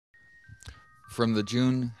From the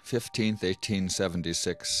June 15th,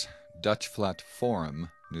 1876 Dutch Flat Forum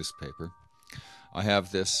newspaper, I have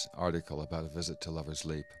this article about a visit to Lover's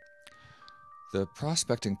Leap. The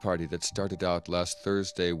prospecting party that started out last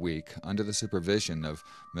Thursday week under the supervision of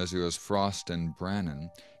Messrs. Frost and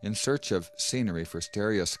Brannan in search of scenery for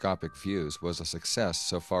stereoscopic views was a success,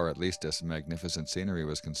 so far at least as magnificent scenery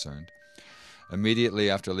was concerned. Immediately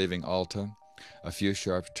after leaving Alta, a few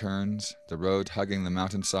sharp turns, the road hugging the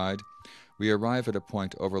mountainside, we arrive at a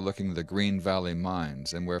point overlooking the Green Valley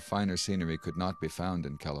mines and where finer scenery could not be found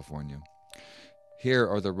in California. Here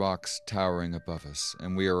are the rocks towering above us,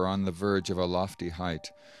 and we are on the verge of a lofty height,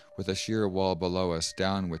 with a sheer wall below us,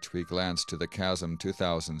 down which we glance to the chasm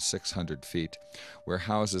 2,600 feet, where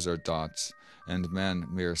houses are dots, and men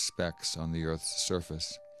mere specks on the earth's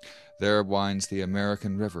surface. There winds the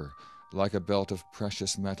American River, like a belt of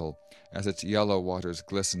precious metal, as its yellow waters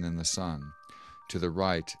glisten in the sun. To the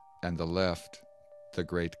right and the left, the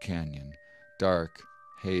great canyon, dark,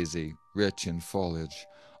 hazy, rich in foliage,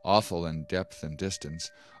 awful in depth and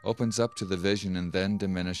distance, opens up to the vision and then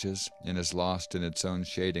diminishes and is lost in its own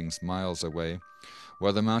shadings miles away,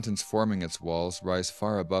 while the mountains forming its walls rise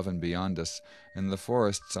far above and beyond us, and the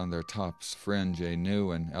forests on their tops fringe a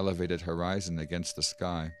new and elevated horizon against the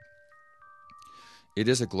sky. It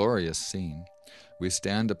is a glorious scene. We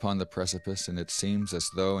stand upon the precipice, and it seems as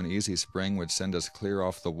though an easy spring would send us clear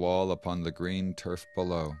off the wall upon the green turf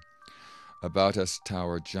below. About us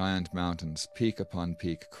tower giant mountains, peak upon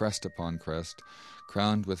peak, crest upon crest,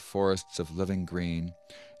 crowned with forests of living green,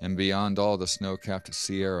 and beyond all the snow-capped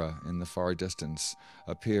Sierra in the far distance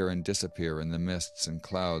appear and disappear in the mists and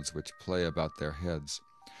clouds which play about their heads.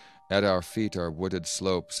 At our feet are wooded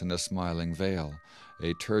slopes and a smiling vale,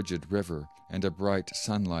 a turgid river, and a bright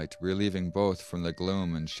sunlight relieving both from the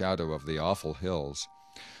gloom and shadow of the awful hills.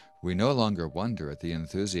 We no longer wonder at the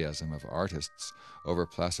enthusiasm of artists over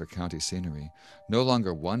Placer County scenery, no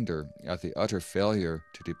longer wonder at the utter failure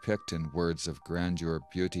to depict in words of grandeur,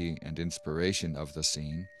 beauty, and inspiration of the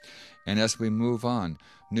scene, and as we move on,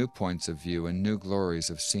 new points of view and new glories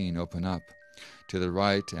of scene open up. To the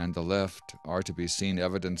right and the left are to be seen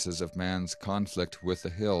evidences of man's conflict with the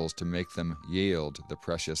hills to make them yield the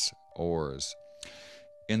precious ores.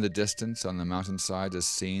 In the distance, on the mountainside, is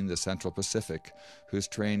seen the Central Pacific, whose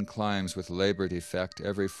train climbs with labored effect,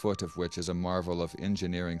 every foot of which is a marvel of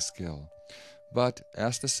engineering skill. But,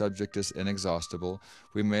 as the subject is inexhaustible,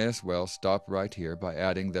 we may as well stop right here by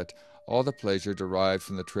adding that all the pleasure derived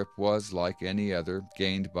from the trip was, like any other,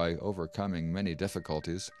 gained by overcoming many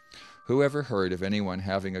difficulties. Who ever heard of anyone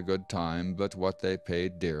having a good time but what they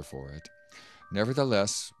paid dear for it?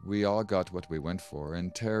 Nevertheless, we all got what we went for,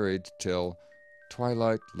 and tarried till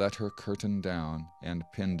twilight let her curtain down and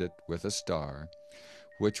pinned it with a star,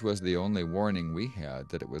 which was the only warning we had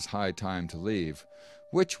that it was high time to leave,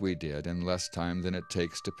 which we did in less time than it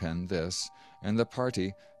takes to pen this, and the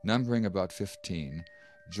party, numbering about 15,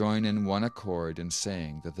 join in one accord in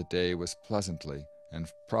saying that the day was pleasantly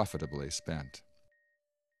and profitably spent.